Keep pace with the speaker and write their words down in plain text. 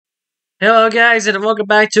Hello, guys, and welcome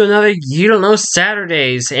back to another You Don't Know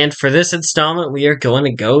Saturdays. And for this installment, we are going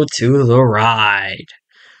to go to the ride.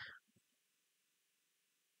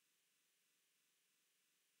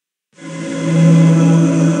 Here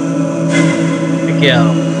we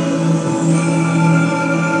go.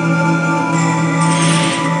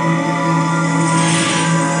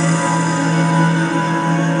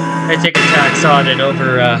 I take a tax audit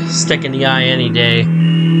over sticking the eye any day.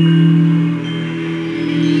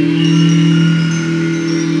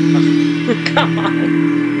 Come on.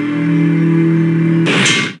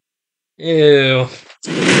 Ew.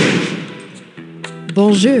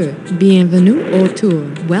 Bonjour, bienvenue au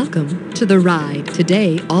tour. Welcome to the ride.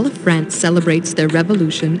 Today, all of France celebrates their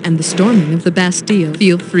revolution and the storming of the Bastille.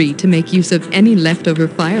 Feel free to make use of any leftover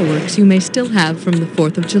fireworks you may still have from the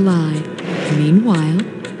 4th of July. Meanwhile,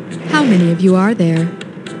 how many of you are there?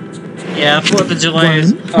 Yeah, 4th of July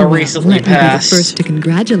is recently let passed. Me be the first to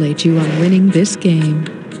congratulate you on winning this game.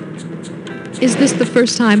 Is this the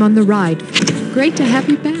first time on the ride? Great to have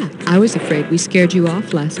you back. I was afraid we scared you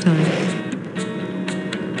off last time.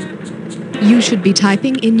 You should be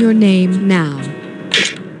typing in your name now.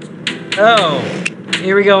 Oh,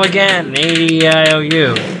 here we go again.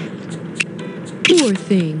 A-D-I-O-U. Poor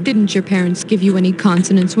thing. Didn't your parents give you any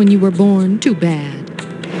consonants when you were born? Too bad.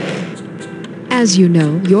 As you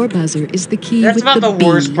know, your buzzer is the key. That's with about the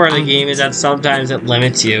worst part of the B. game, is that sometimes it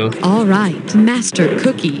limits you. All right, Master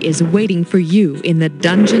Cookie is waiting for you in the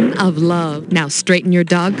Dungeon of Love. Now straighten your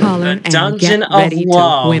dog collar and Dungeon get ready of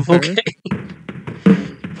Love. to whimper. Okay.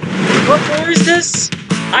 What floor is this?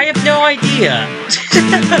 I have no idea. It's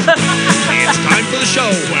time for the show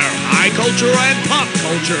where high culture and pop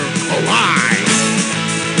culture collide.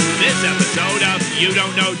 This episode of You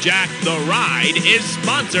Don't Know Jack the Ride is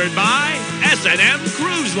sponsored by S&M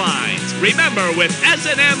Cruise Lines. Remember, with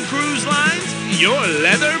S&M Cruise Lines, you're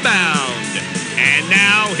leather bound. And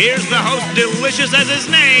now, here's the host, delicious as his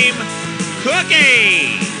name,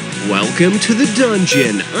 Cookie. Welcome to the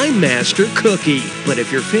dungeon. I'm Master Cookie. But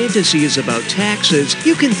if your fantasy is about taxes,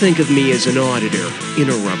 you can think of me as an auditor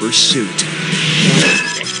in a rubber suit.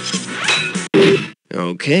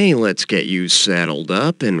 Okay, let's get you saddled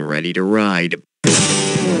up and ready to ride.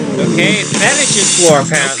 Okay, fetishes floor,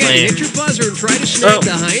 apparently. Okay, hit your buzzer and try to snag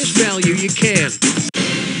the highest value you can.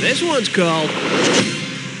 This one's called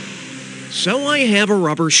So I Have a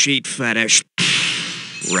Rubber Sheet Fetish.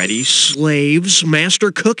 Ready, slaves?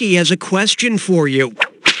 Master Cookie has a question for you.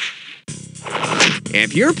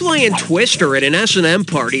 If you're playing Twister at an S&M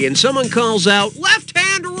party and someone calls out, "Left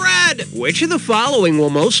hand red," which of the following will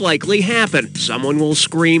most likely happen? Someone will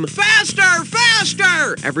scream, "Faster,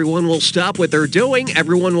 faster!" Everyone will stop what they're doing,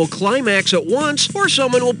 everyone will climax at once, or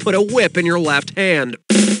someone will put a whip in your left hand.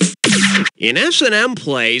 In S&M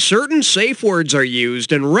play, certain safe words are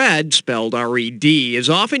used, and red, spelled R-E-D, is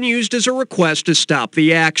often used as a request to stop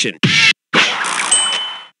the action.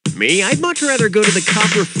 Me, I'd much rather go to the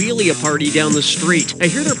coprophilia party down the street. I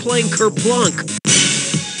hear they're playing Kerplunk.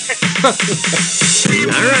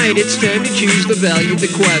 Alright, it's time to choose the value of the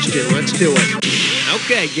question. Let's do it.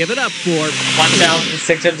 Okay, give it up for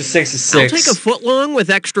 1,666. I'll take a footlong with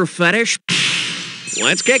extra fetish.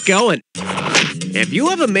 Let's get going. If you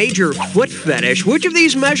have a major foot fetish, which of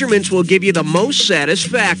these measurements will give you the most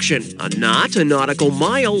satisfaction? A knot, a nautical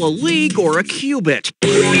mile, a league, or a cubit?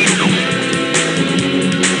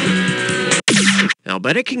 I'll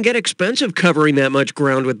bet it can get expensive covering that much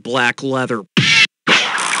ground with black leather.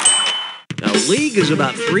 A league is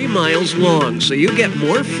about 3 miles long, so you get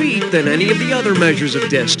more feet than any of the other measures of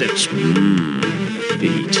distance.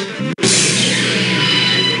 Feet.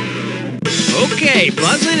 Okay,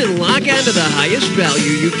 buzz in and lock onto the highest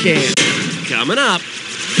value you can. Coming up.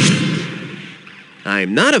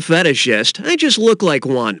 I'm not a fetishist, I just look like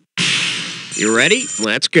one. You ready?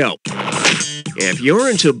 Let's go. If you're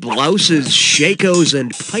into blouses, shakos,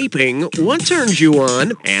 and piping, what turns you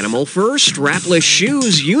on? Animal fur, strapless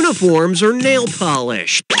shoes, uniforms, or nail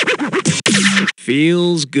polish?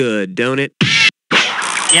 Feels good, don't it?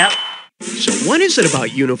 Yep. So what is it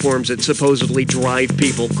about uniforms that supposedly drive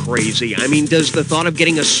people crazy? I mean, does the thought of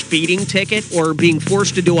getting a speeding ticket or being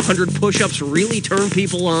forced to do 100 push-ups really turn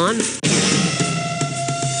people on?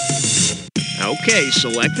 Okay,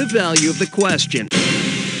 select the value of the question.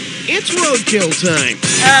 It's roadkill time.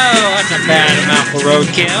 Oh, that's a bad amount for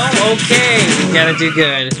roadkill. Okay, we gotta do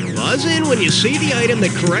good. Buzz in when you see the item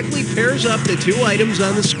that correctly pairs up the two items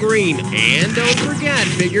on the screen. And don't forget,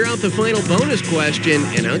 figure out the final bonus question,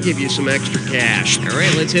 and I'll give you some extra cash. All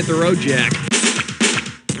right, let's hit the road, Jack.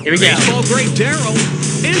 Here we go. Baseball great Darryl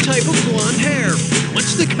and type of blonde hair.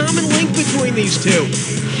 What's the common link between these two?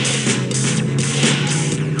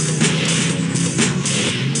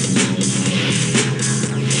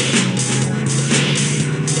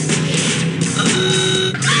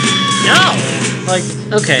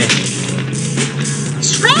 Okay.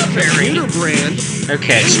 Strawberry. Computer brand.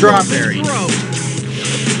 Okay, and strawberry. throat.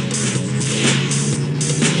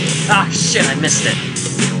 Ah, shit, I missed it.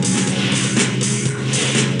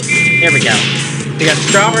 There we go. We got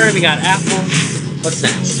strawberry, we got apple. What's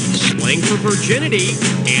next? Slang for virginity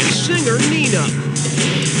and singer Nina.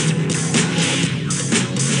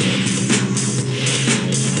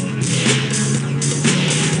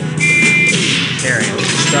 There we go.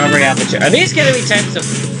 Strawberry, apple, cherry. Are these going to be types of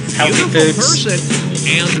healthy Beautiful foods? person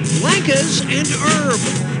and blancas and herb.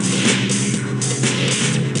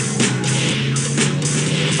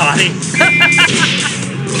 Body.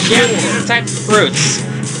 Yeah, these are types of fruits.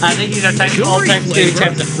 I think these are all types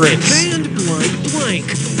of fruits. And blank.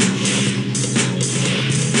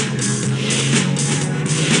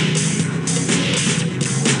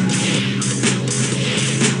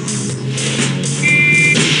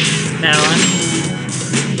 Now,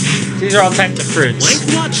 these are all types of fruits. Blank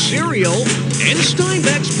nut cereal and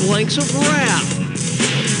Steinbeck's blanks of wrath.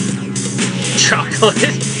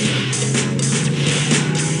 Chocolate.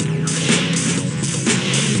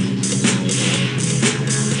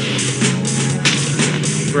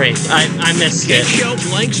 Great, I missed Kid it. Show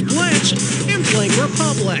blank splits and blank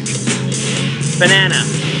republic. Banana.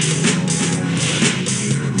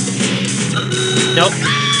 Nope.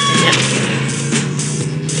 Yeah.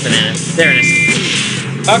 Banana. There it is.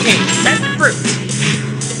 Okay, type of fruit.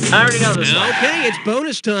 I already know this one. Okay, it's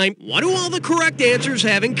bonus time. What do all the correct answers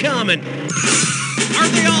have in common? Are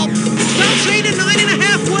they all South St. in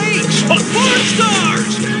 9.5 weeks? 4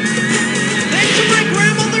 stars! Thanks to my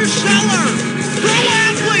grandmother's cellar! Pro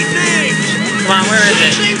athlete names! Come on, where is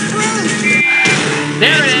it? Sexy fruit!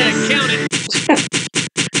 There it is. Count it.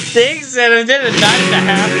 Things that have been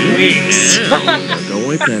 9.5 weeks. Go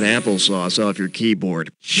wipe that applesauce off your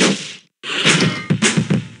keyboard.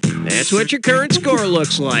 That's what your current score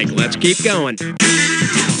looks like. Let's keep going.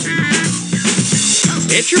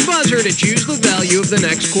 Hit your buzzer to choose the value of the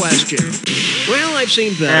next question. Well, I've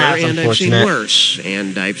seen better, That's and I've seen unfortunate. worse,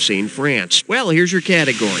 and I've seen France. Well, here's your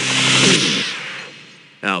category.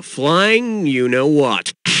 Flying, you know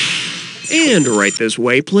what. And right this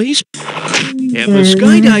way, please. If the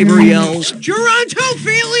skydiver yells,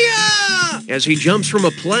 Gerontophilia! As he jumps from a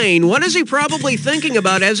plane, what is he probably thinking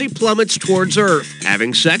about as he plummets towards Earth?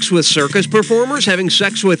 Having sex with circus performers, having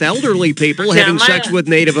sex with elderly people, having sex with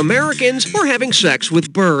Native Americans, or having sex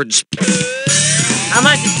with birds? I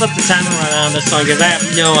might just flip the timer right on this one because I have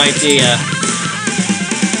no idea.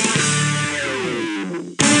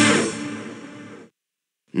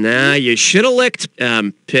 Nah, you should have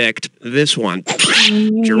picked this one.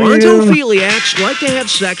 Gerontophiliacs like to have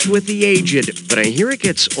sex with the aged, but I hear it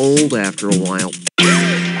gets old after a while.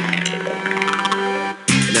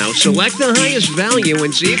 Now select the highest value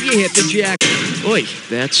and see if you hit the jack. Oy,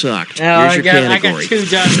 that sucked. Oh, Here's your I got category. 2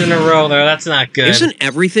 jobs in a row there. That's not good. Isn't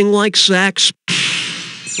everything like sex?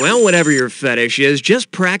 Well, whatever your fetish is,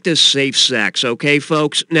 just practice safe sex, okay,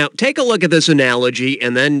 folks? Now, take a look at this analogy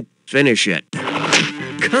and then finish it.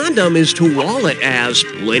 Condom is to wallet as,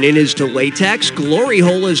 linen is to latex, glory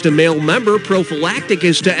hole is to male member, prophylactic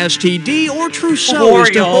is to STD, or trousseau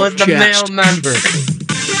is to Oriole hope is the chest. male member.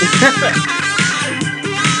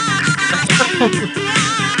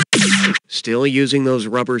 Still using those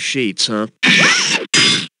rubber sheets, huh?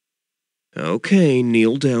 Okay,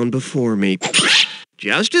 kneel down before me.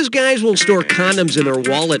 Just as guys will store condoms in their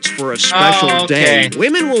wallets for a special day,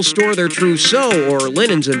 women will store their trousseau or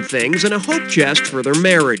linens and things in a hope chest for their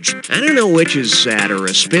marriage. I don't know which is sadder,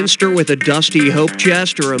 a spinster with a dusty hope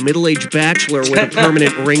chest or a middle-aged bachelor with a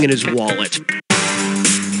permanent ring in his wallet.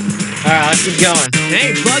 Alright, let's keep going.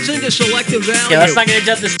 Hey, buzz into selective value. Yeah, let's not get it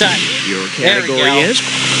done this time. Your There we category go. is...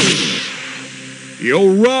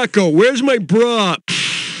 Yo, Rocco, where's my bra?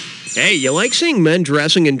 Hey, you like seeing men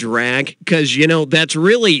dressing in drag? Because, you know, that's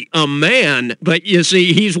really a man, but you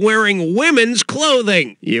see, he's wearing women's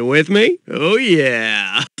clothing. You with me? Oh,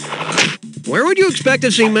 yeah. Where would you expect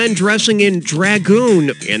to see men dressing in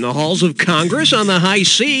dragoon? In the halls of Congress, on the high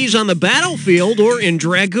seas, on the battlefield, or in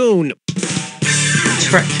dragoon?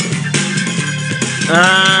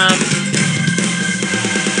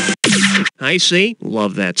 High sea?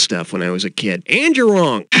 Love that stuff when I was a kid. And you're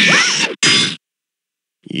wrong.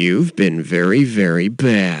 You've been very, very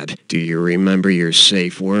bad. Do you remember your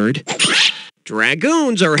safe word?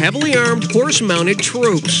 Dragoons are heavily armed, horse-mounted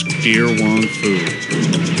troops. Dear Wong Fu,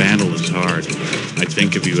 battle is hard. I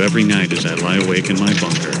think of you every night as I lie awake in my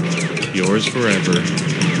bunker. Yours forever,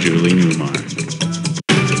 Julie Newmar.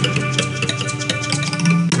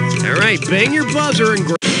 All right, bang your buzzer and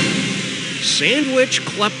grab... Sandwich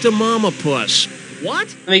kleptomamapus. What?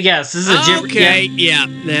 Let me guess. This is a gibberish. Okay, yeah,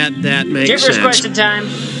 that makes Gibberish sense. question time.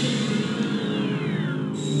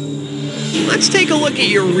 Let's take a look at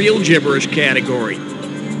your real gibberish category.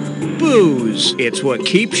 Booze. It's what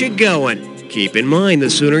keeps you going. Keep in mind, the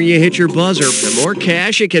sooner you hit your buzzer, the more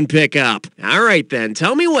cash you can pick up. All right, then,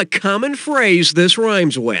 tell me what common phrase this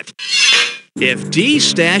rhymes with. If D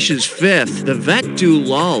stashes fifth, the vet do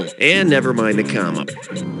lull. And never mind the comma.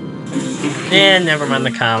 And never mind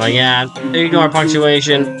the comma, yeah. Ignore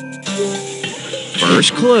punctuation.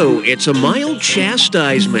 First clue, it's a mild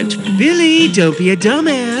chastisement. Billy, don't be a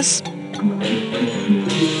dumbass.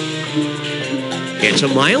 It's a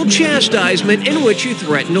mild chastisement in which you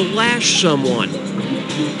threaten to lash someone.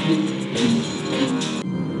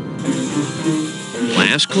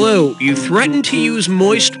 Last clue, you threaten to use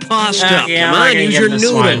moist pasta. Okay, Come on, use your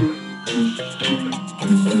noodle.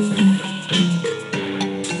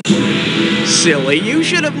 Silly, you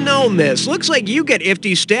should have known this. Looks like you get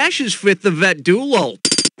ifty stashes fit the vet dulo.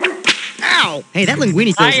 Ow! Hey, that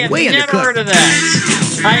linguine I goes have way never undercooked. heard of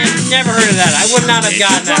that. I have never heard of that. I would not have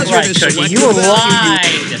gotten that Buzzer right, to Cookie. select You the value.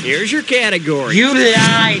 lied. Here's your category. You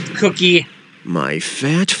lied, Cookie. My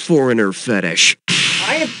fat foreigner fetish.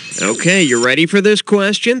 I am... Okay, you ready for this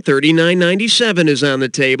question? $39.97 is on the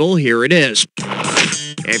table. Here it is.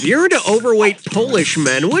 If you're into overweight Polish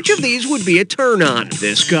men, which of these would be a turn-on?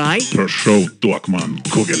 This guy? Proszę, Dłakman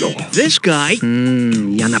Kugelo. This guy?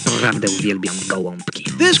 Ja naprawdę uwielbiam gołąbki.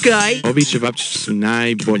 This guy? Obi czy babci są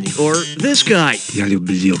najboli. Or this guy? Ja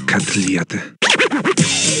lubię kotletę.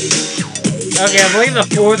 Okay, I believe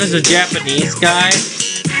the fourth is a Japanese guy.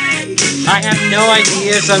 I have no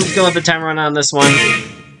idea, so I'm just going to let the timer run on this one.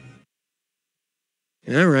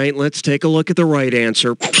 All right, let's take a look at the right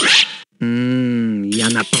answer. Ja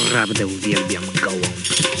naprawdę uwielbiam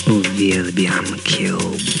gołąbki. Uwielbiam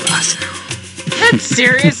kiełbasę. That's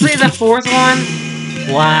seriously the fourth one?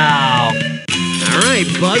 Wow. All right,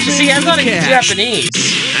 buzzing. See, I thought he was cash. Japanese.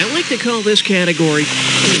 I like to call this category,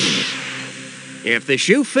 if the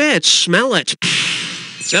shoe fits, smell it.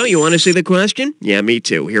 So, you want to see the question? Yeah, me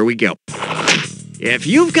too. Here we go. If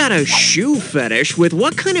you've got a shoe fetish, with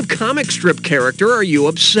what kind of comic strip character are you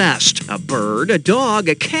obsessed? A bird, a dog,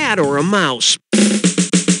 a cat, or a mouse?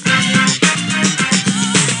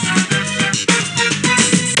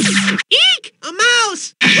 Eek! A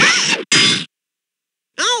mouse!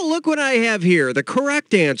 Oh, look what I have here. The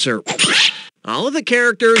correct answer. All of the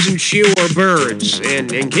characters in shoe are birds.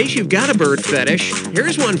 And in case you've got a bird fetish,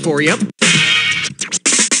 here's one for you.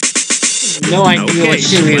 No idea what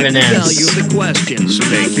shoe even the value is. of the questions.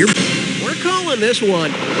 Thank you. We're calling this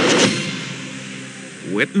one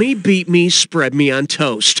Whip Me, Beat Me, Spread Me on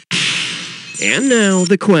Toast. And now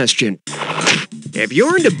the question. If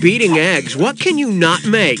you're into beating eggs, what can you not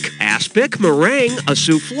make? Aspic, meringue, a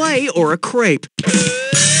souffle, or a crepe?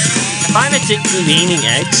 If I'm into eating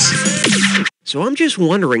eggs, So I'm just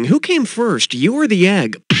wondering, who came first, you or the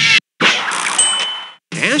egg?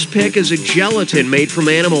 Aspic is a gelatin made from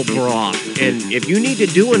animal broth, and if you need to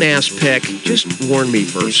do an aspic, just warn me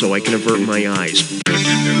first so I can avert my eyes.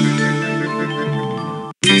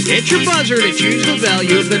 Hit your buzzer to choose the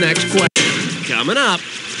value of the next question. Coming up.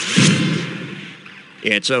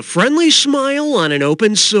 It's a friendly smile on an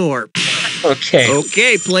open sore. okay.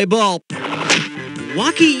 Okay, play ball.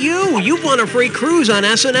 Lucky you! You've won a free cruise on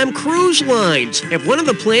S&M Cruise Lines. If one of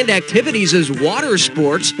the planned activities is water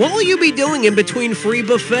sports, what will you be doing in between free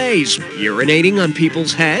buffets? Urinating on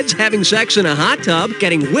people's heads, having sex in a hot tub,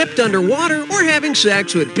 getting whipped underwater, or having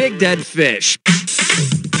sex with big dead fish?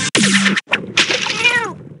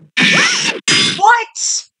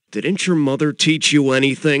 What? Didn't your mother teach you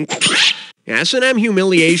anything? S&M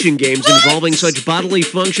humiliation games involving such bodily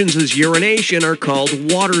functions as urination are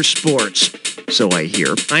called water sports. So I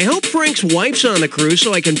hear. I hope Frank's wife's on the cruise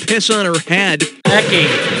so I can piss on her head. Okay.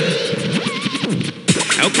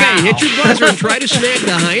 Okay, hit your buzzer and try to snag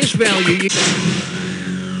the highest value.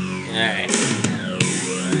 Alright.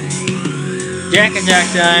 Jack and Jack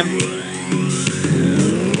time.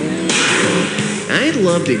 I'd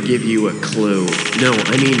love to give you a clue. No,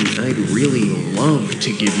 I mean, I'd really love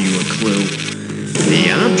to give you a clue.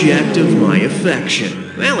 The object of my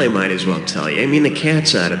affection. Well, I might as well tell you. I mean, the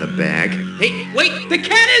cat's out of the bag. Hey, wait! The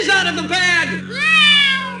cat is out of the bag!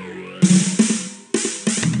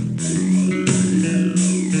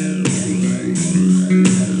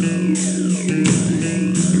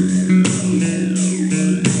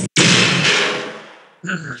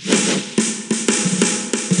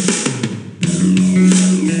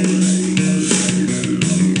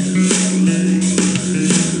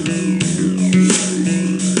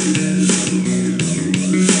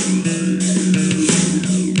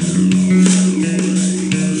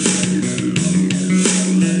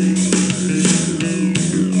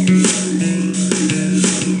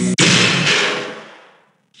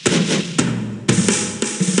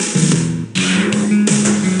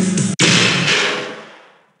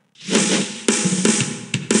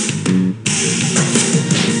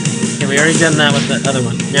 already done that with the other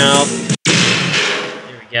one. No.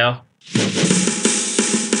 There we go.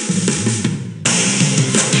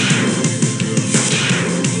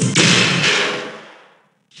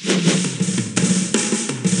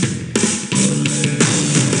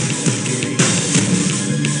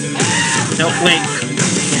 No, wait.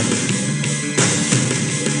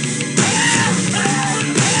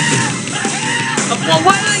 Oh, well,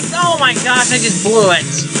 why did I... Oh my gosh, I just blew it.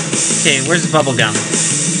 Okay, where's the bubble gum?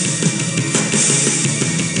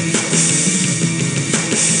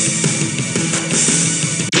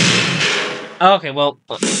 Okay, well,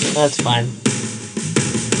 that's fine.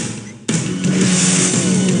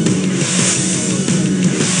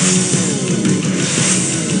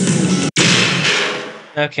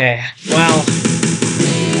 Okay, well,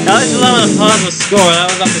 at least that was a positive score. That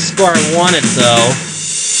was not the score I wanted, though.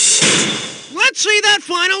 Let's see that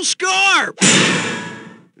final score!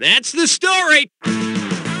 That's the story!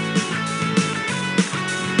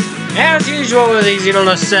 As usual with these You Don't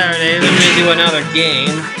Know Saturdays, I'm gonna do another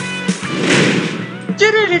game.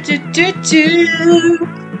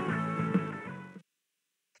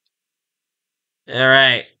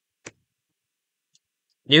 Alright.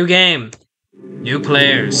 New game. New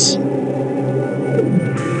players.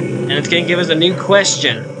 And it's gonna give us a new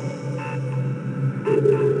question.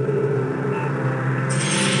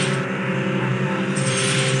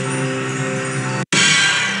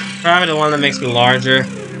 Probably the one that makes me larger.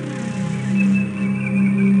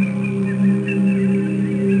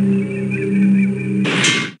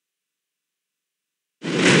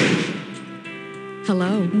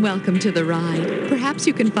 Hello, welcome to the ride. Perhaps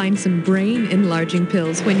you can find some brain-enlarging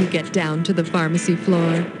pills when you get down to the pharmacy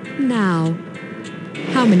floor. Now,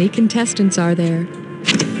 how many contestants are there?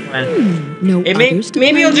 No others to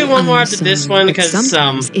maybe I'll play? do one more I'm after this sorry, one, but because,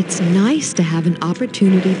 sometimes it's nice to have an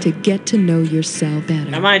opportunity to get to know yourself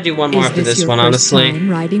better. I might do one more after this one, honestly. Time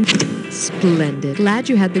riding? Splendid. Glad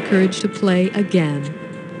you had the courage to play again.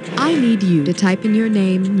 I need you to type in your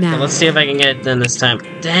name now. Okay, let's see if I can get it done this time.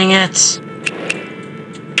 Dang it!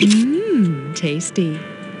 Mmm, tasty.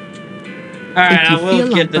 Alright, I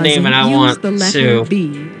will get the name and I want to. B.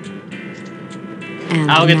 And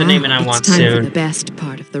I'll get the name and I it's want time soon. for the best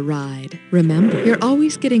part of the ride. Remember, you're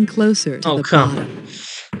always getting closer to the bottom.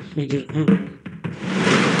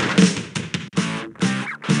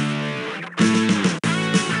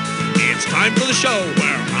 It's time for the show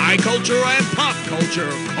where high culture and pop culture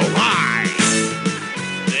collide.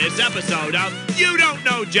 This episode of You Don't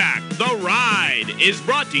Know Jack, The Ride, is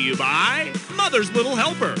brought to you by Mother's Little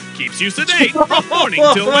Helper. Keeps you sedate from morning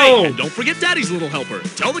till late. And don't forget Daddy's Little Helper.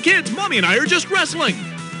 Tell the kids Mommy and I are just wrestling.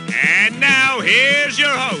 And now here's your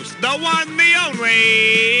host, the one, the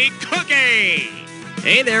only, Cookie.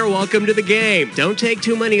 Hey there, welcome to the game. Don't take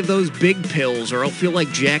too many of those big pills or I'll feel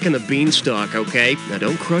like Jack and the Beanstalk, okay? Now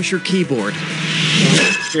don't crush your keyboard.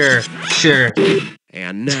 Sure.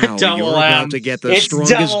 And now Double you're M. about to get the It's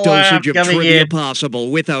strongest double dosage M of coming trivia in. possible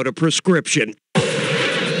without a prescription.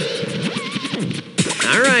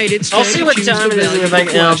 Alright, it's I'll time see to what choose time the it is and if I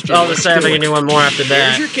valuable question. I'll Let's decide if do I can it. do one more after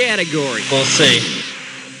that. Here's your category. We'll see.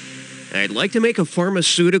 I'd like to make a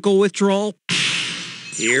pharmaceutical withdrawal.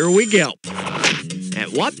 Here we go.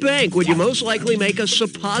 At what bank would you most likely make a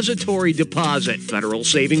suppository deposit? Federal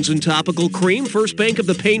Savings and Topical Cream, First Bank of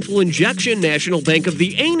the Painful Injection, National Bank of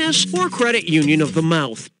the Anus, or Credit Union of the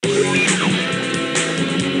Mouth?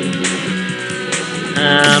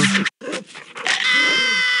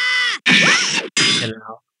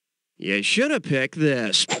 You should have picked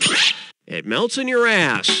this. It melts in your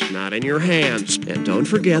ass, not in your hands. And don't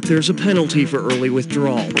forget there's a penalty for early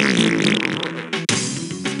withdrawal.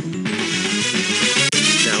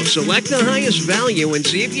 Now select the highest value and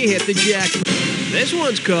see if you hit the jackpot. This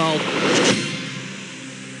one's called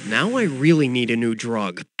Now I Really Need a New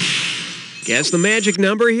Drug. Guess the magic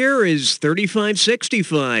number here is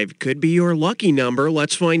 3565. Could be your lucky number.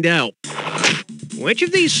 Let's find out. Which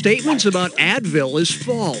of these statements about Advil is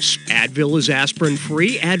false? Advil is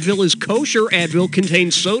aspirin-free, Advil is kosher, Advil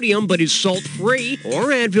contains sodium but is salt-free, or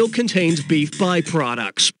Advil contains beef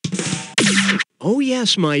byproducts. Oh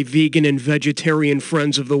yes, my vegan and vegetarian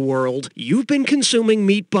friends of the world, you've been consuming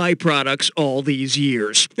meat byproducts all these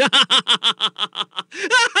years.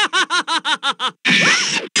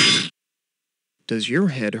 Does your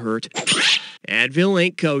head hurt? Advil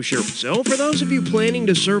ain't kosher, so for those of you planning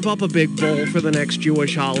to serve up a big bowl for the next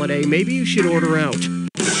Jewish holiday, maybe you should order out.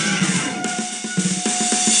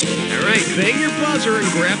 Alright, bang your buzzer and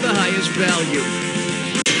grab the highest value.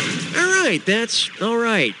 Alright, that's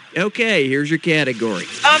alright. Okay, here's your category.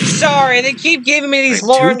 I'm sorry, they keep giving me these I'm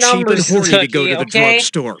lower too cheap numbers, and horny to go Sucky, to the okay?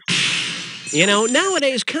 drugstore. You know,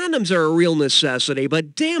 nowadays condoms are a real necessity,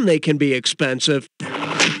 but damn, they can be expensive.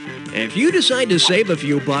 If you decide to save a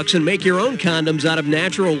few bucks and make your own condoms out of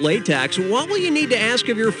natural latex, what will you need to ask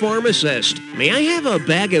of your pharmacist? May I have a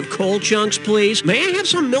bag of coal chunks, please? May I have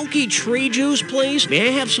some milky tree juice, please? May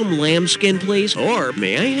I have some lambskin, please? Or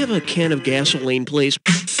may I have a can of gasoline, please?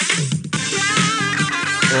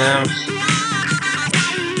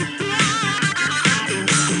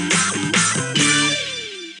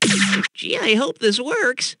 Gee, I hope this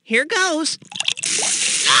works. Here goes.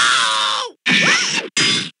 No!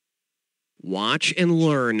 Watch and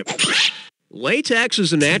learn. Latex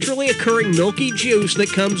is a naturally occurring milky juice that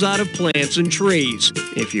comes out of plants and trees.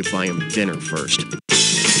 If you buy them dinner first.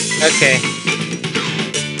 Okay.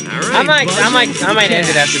 All right. I might end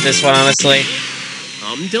it after this one, honestly.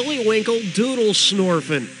 Dillywinkle doodle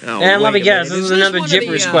snorfin'. Oh, And let me guess, minute. this is another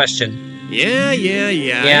gibberish question. Yeah. I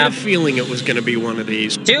had a feeling it was going to be one of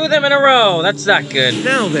these. 2 of them in a row. That's not good.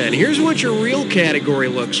 Now then, here's what your real category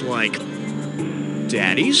looks like.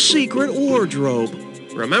 Daddy's secret wardrobe.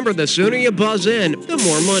 Remember, the sooner you buzz in, the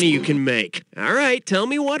more money you can make. All right, tell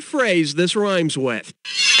me what phrase this rhymes with.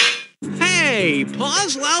 Hey,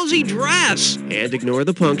 pause lousy dress! And ignore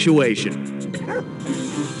the punctuation.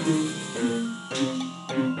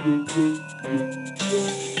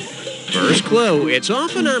 First clue, it's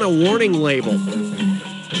often on a warning label.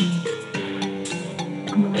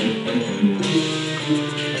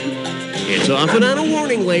 It's often on a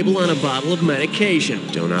warning label on a bottle of medication.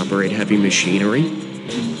 Don't operate heavy machinery.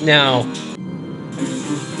 No.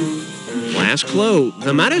 Last clue,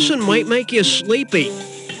 the medicine might make you sleepy.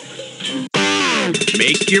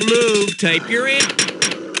 Make your move, type your in.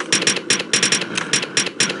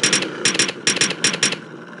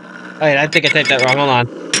 Wait, I think I typed that wrong. Hold on.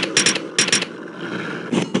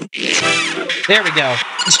 There we go.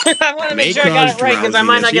 I want to make sure I got it right because I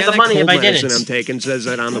might not get the money if I didn't. I'm taking says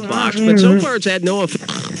that on the box, but so far it's had no effect.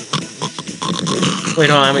 Wait,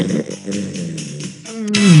 hold on.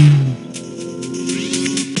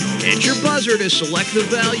 Hit your buzzer to select the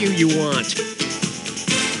value you want.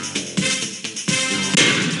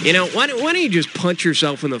 You know, why don't you just punch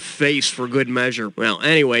yourself in the face for good measure? Well,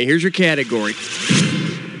 anyway, here's your category.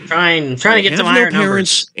 Trying to get some higher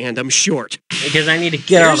numbers. And I'm short. Because I need to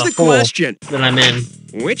get out of the hole question that I'm in.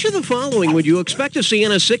 Which of the following would you expect to see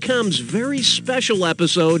in a sitcom's very special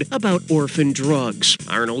episode about orphan drugs?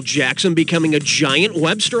 Arnold Jackson becoming a giant,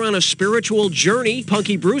 Webster on a spiritual journey,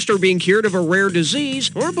 Punky Brewster being cured of a rare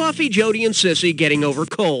disease, or Buffy, Jody, and Sissy getting over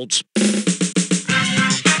colds?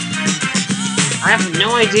 I have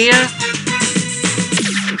no idea.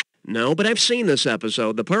 No, but I've seen this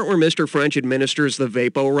episode. The part where Mr. French administers the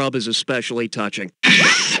Vapo Rub is especially touching.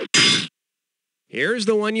 Here's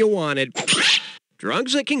the one you wanted.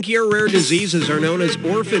 Drugs that can cure rare diseases are known as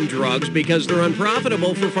orphan drugs because they're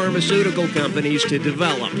unprofitable for pharmaceutical companies to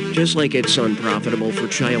develop, just like it's unprofitable for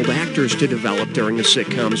child actors to develop during the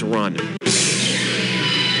sitcom's run.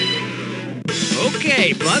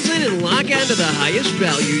 Okay, buzz in and lock onto the highest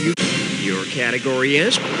value. Your category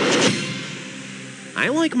is... I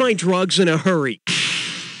like my drugs in a hurry.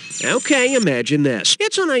 Okay, imagine this.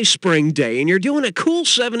 It's a nice spring day and you're doing a cool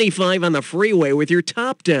 75 on the freeway with your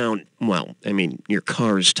top down. Well, I mean, your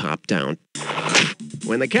car's top down.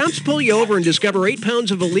 When the cops pull you over and discover 8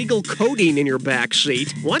 pounds of illegal codeine in your back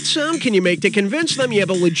seat, what sound can you make to convince them you have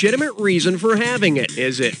a legitimate reason for having it?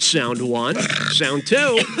 Is it sound 1, sound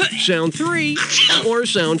 2, sound 3, or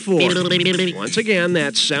sound 4? Once again,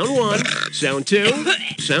 that's sound 1, sound 2,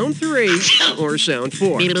 sound 3, or sound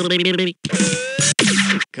 4.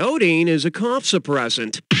 Codeine is a cough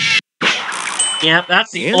suppressant. Yep,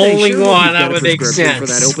 that's the only one that would make sense. For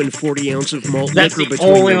that open 40-ounce of malt that's liquor the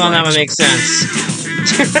only one that would make sense.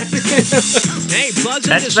 Hey, buzz in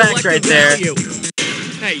that's to select fact right the there. value.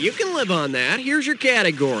 Hey, you can live on that. Here's your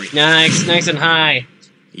category. Nice and high.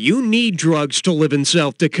 You need drugs to live in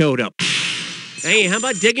South Dakota. Hey, how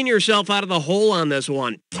about digging yourself out of the hole on this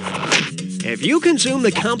one? If you consume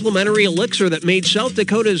the complimentary elixir that made South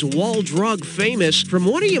Dakota's wall drug famous, from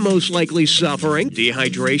what are you most likely suffering?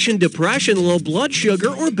 Dehydration, depression, low blood sugar,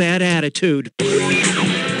 or bad attitude?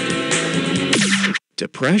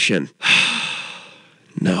 Depression?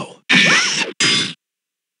 No.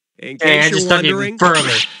 In case you're wondering,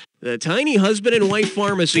 the tiny husband and wife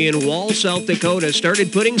pharmacy in Wall, South Dakota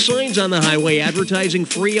started putting signs on the highway advertising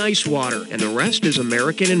free ice water, and the rest is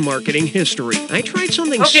American and marketing history. I tried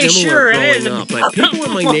something similar growing up, but people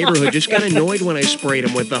in my neighborhood just got annoyed when I sprayed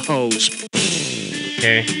them with the hose.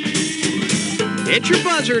 Okay. Hit your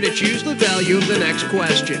buzzer to choose the value of the next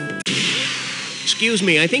question. Excuse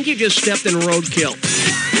me, I think you just stepped in roadkill.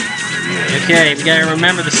 Okay, we gotta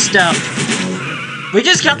remember the stuff. We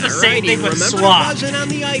just got the same thing with remember swap. to buzz in on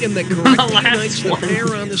the item that correctly Last unites the one.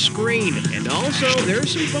 pair on the screen. And also,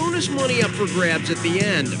 there's some bonus money up for grabs at the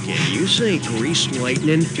end. Can you say grease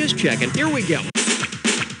lightning? Just checking. Here we go.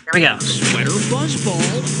 Here we go. Sweater buzzball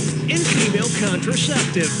and female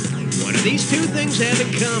contraceptive. What do these two things have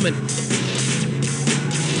in common?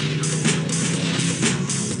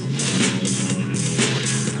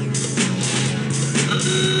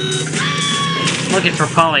 Looking for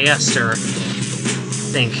polyester.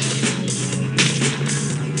 Think.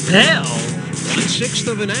 Hell! 1/6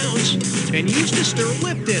 of an ounce and used to stir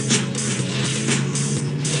Lipton's.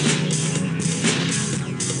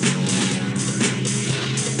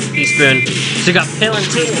 Teaspoon. So you got pill and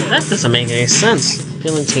teaspoon. That doesn't make any sense.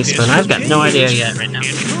 Pill and teaspoon. I've got no idea yet right now.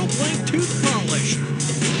 And Pearl Blank tooth polish.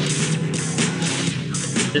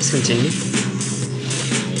 Discontinue.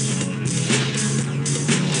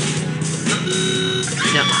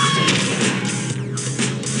 No.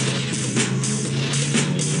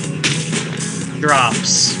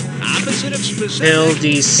 Drops. Opposite of specific. Pill,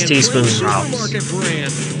 teaspoon, and drops. supermarket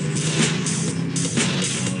brand.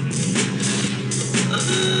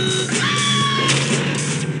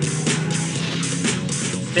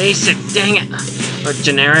 Basic, dang it. Or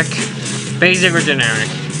generic. Basic or generic?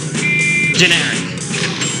 Generic.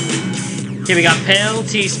 Okay, we got pill,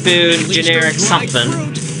 teaspoon, generic something.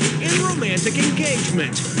 Fruit and romantic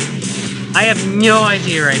engagement. I have no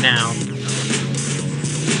idea right now.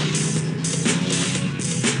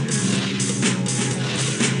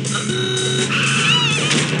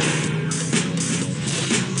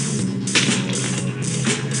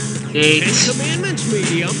 Date. Ten Commandments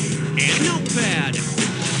medium and notepad.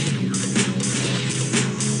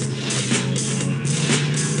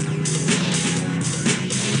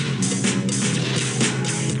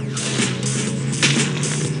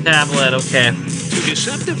 Tablet, okay. To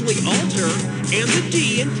deceptively alter and the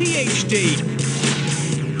D in PhD.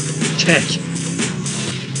 Check.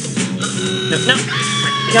 No.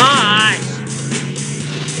 My gosh!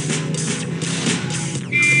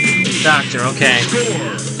 Doctor, okay.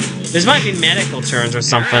 This might be medical terms or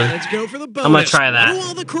something. All right, let's go for the bonus. I'm gonna try that. What do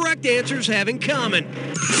all the correct answers have in common?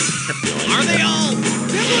 Are they all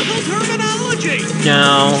biblical terminology?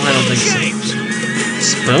 No, I don't think so. Shapes.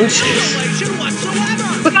 Spoon shapes. No relation whatsoever.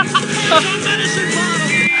 There's a medicine bottle.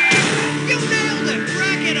 You nailed it.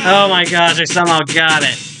 Rack it up. Oh my gosh, I somehow got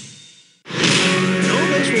it. And all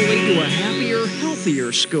this will lead to a happier,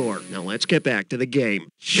 healthier score. Now let's get back to the game.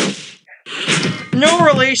 No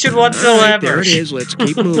relation All whatsoever. right, there it is. Let's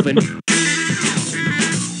keep moving. Okay,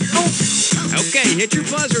 hit your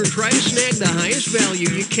buzzer and try to snag the highest value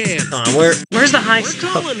you can. Where's the high We're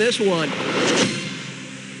stuff? calling this one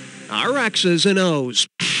RX's and O's.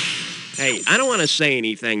 Hey, I don't want to say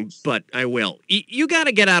anything, but I will. You got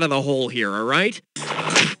to get out of the hole here, all right?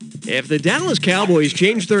 If the Dallas Cowboys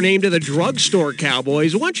changed their name to the Drugstore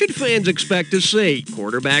Cowboys, what should fans expect to see?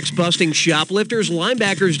 Quarterbacks busting shoplifters,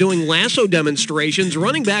 linebackers doing lasso demonstrations,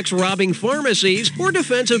 running backs robbing pharmacies, or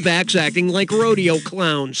defensive backs acting like rodeo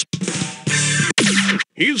clowns?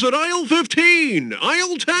 He's at aisle 15,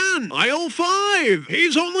 aisle 10, aisle 5.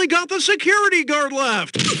 He's only got the security guard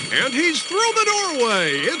left. And he's through the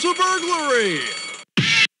doorway. It's a burglary.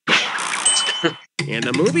 In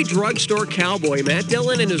the movie Drugstore Cowboy, Matt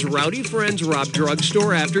Dillon and his rowdy friends rob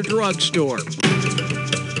drugstore after drugstore.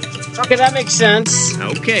 Okay, that makes sense.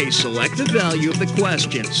 Okay, select the value of the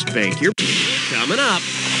question. Spank your coming up.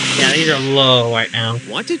 Yeah, these are low right now.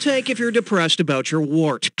 What to take if you're depressed about your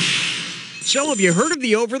wart. So, have you heard of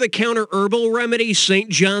the over-the-counter herbal remedy St.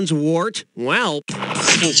 John's wort? Well,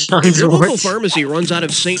 if your local pharmacy runs out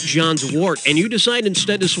of St. John's wort and you decide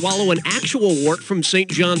instead to swallow an actual wart from St.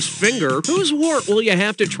 John's finger, whose wart will you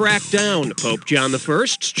have to track down? Pope John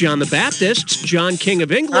I's, John the Baptist's, John King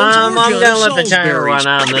of England, or I'm John gonna let the timer Salisbury's? run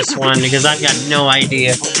on this one because I've got no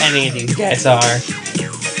idea who any of these guys are.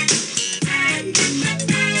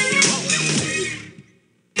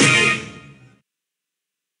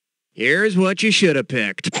 Here's what you should have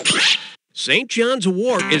picked. St. John's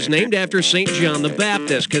wort is named after St. John the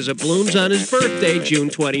Baptist because it blooms on his birthday, June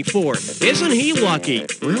 24th. Isn't he lucky?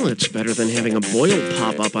 Well, it's better than having a boil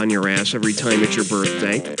pop up on your ass every time it's your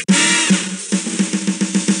birthday.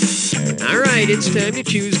 All right, it's time to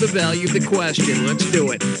choose the value of the question. Let's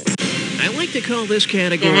do it. I like to call this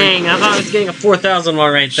category... Dang, I thought I was getting a 4,000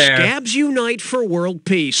 one right there. Scabs Unite for World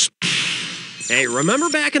Peace. Hey, remember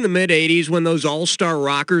back in the mid-'80s when those all-star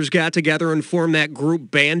rockers got together and formed that group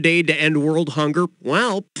Band-Aid to end world hunger?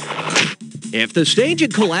 Well, If the stage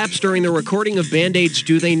had collapsed during the recording of Band-Aid's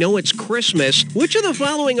Do They Know It's Christmas, which of the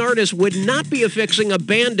following artists would not be affixing a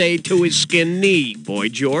Band-Aid to his skinned knee? Boy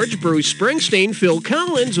George, Bruce Springsteen, Phil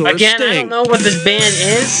Collins, or Again, Sting? I don't know what this band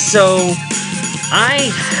is, so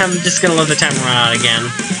I am just gonna let the time run out again.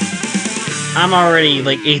 I'm already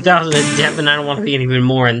like 8,000 in depth, and I don't want to be even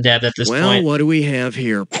more in depth at this point. Well, what do we have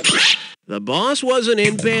here? The boss wasn't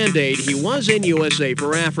in Band-Aid, he was in USA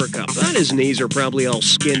for Africa. But his knees are probably all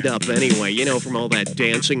skinned up anyway, you know, from all that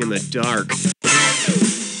dancing in the dark.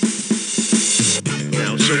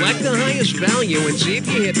 Now select the highest value and see if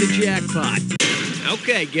you hit the jackpot.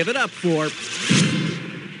 Okay, give it up for...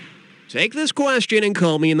 Take this question and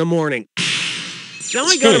call me in the morning. So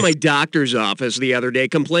I go to my doctor's office the other day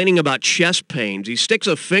complaining about chest pains. He sticks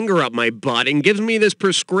a finger up my butt and gives me this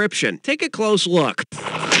prescription. Take a close look.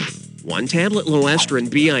 1 tablet Loestrin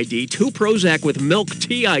BID, 2 Prozac with milk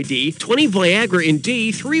TID, 20 Viagra in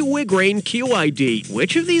D, 3 Wigraine QID.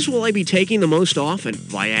 Which of these will I be taking the most often?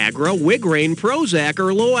 Viagra, Wigraine, Prozac,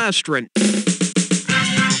 or Loestrin?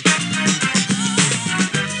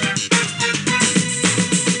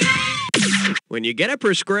 When you get a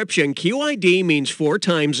prescription, QID means 4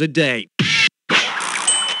 times a day.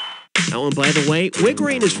 Oh, and by the way,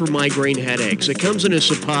 Wigraine is for migraine headaches. It comes in a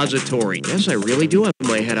suppository. Yes, I really do have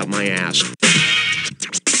my head up my ass.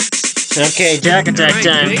 Okay, Jack Attack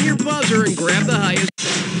time. Bang your buzzer and grab the highest.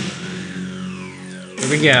 Here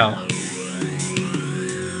we go.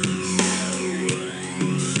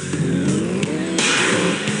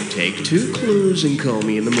 Take 2 clues and call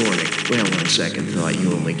me in the morning. Well, on second thought,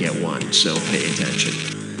 you only get 1, so pay attention.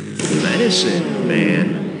 Medicine,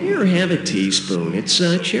 man. Here, have a teaspoon. It's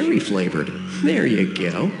cherry flavored. There you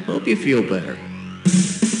go. Hope you feel better.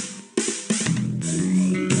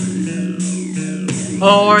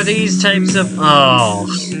 Oh, are these types of... Oh.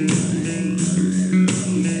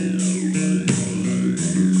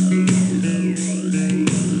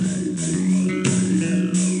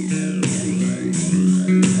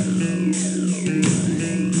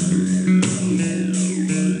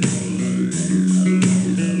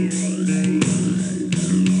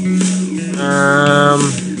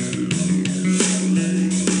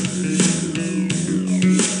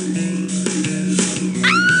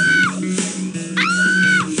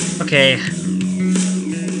 Okay.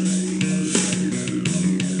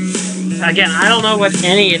 Again, I don't know what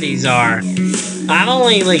any of these are. I'm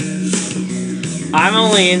only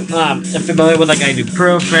familiar with like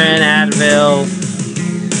ibuprofen, Advil,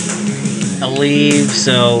 Aleve,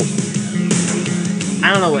 so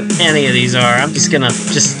I don't know what any of these are. I'm just gonna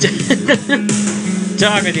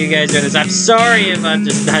talk with you guys about this. I'm sorry if I'm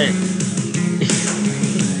just not...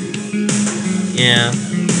 Yeah.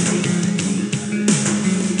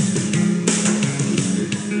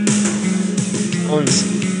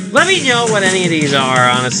 Let me know what any of these are,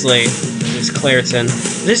 honestly. This Claritin.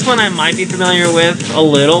 This one I might be familiar with a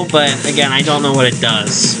little, but again, I don't know what it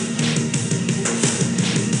does.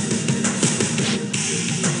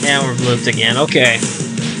 Yeah, we're looped again. Okay.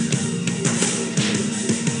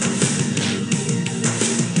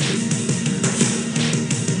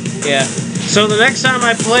 Yeah. So the next time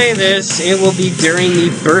I play this, it will be during the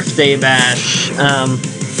birthday bash.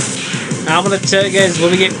 I'm gonna tell you guys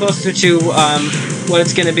when we get closer to what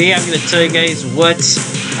it's gonna be. I'm gonna tell you guys what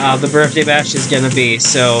the birthday bash is gonna be.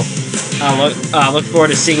 So look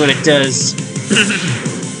forward to seeing what it does.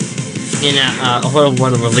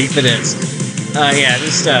 What a relief it is. Yeah,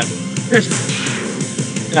 just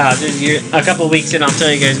a couple weeks in, I'll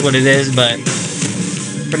tell you guys what it is. But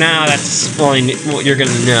for now, that's only what you're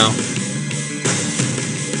gonna know.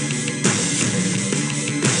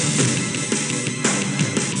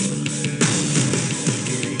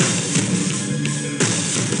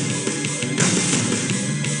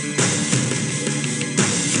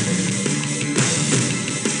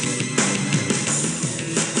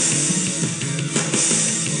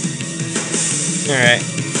 Alright.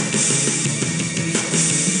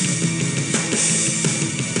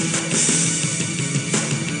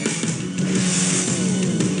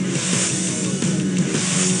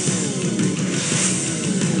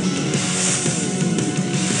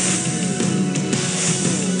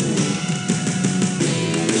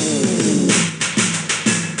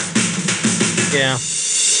 Yeah.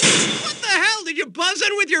 What the hell? Did you buzz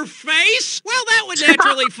in with your face? Well, that would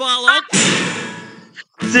naturally follow.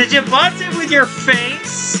 Did you buzz it with your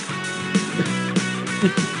face?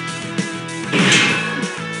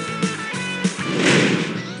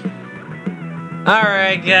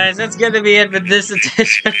 Alright, guys, that's gonna be it for this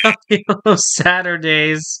edition of Yellow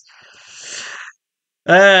Saturdays.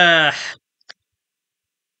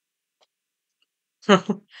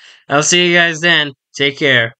 I'll see you guys then. Take care.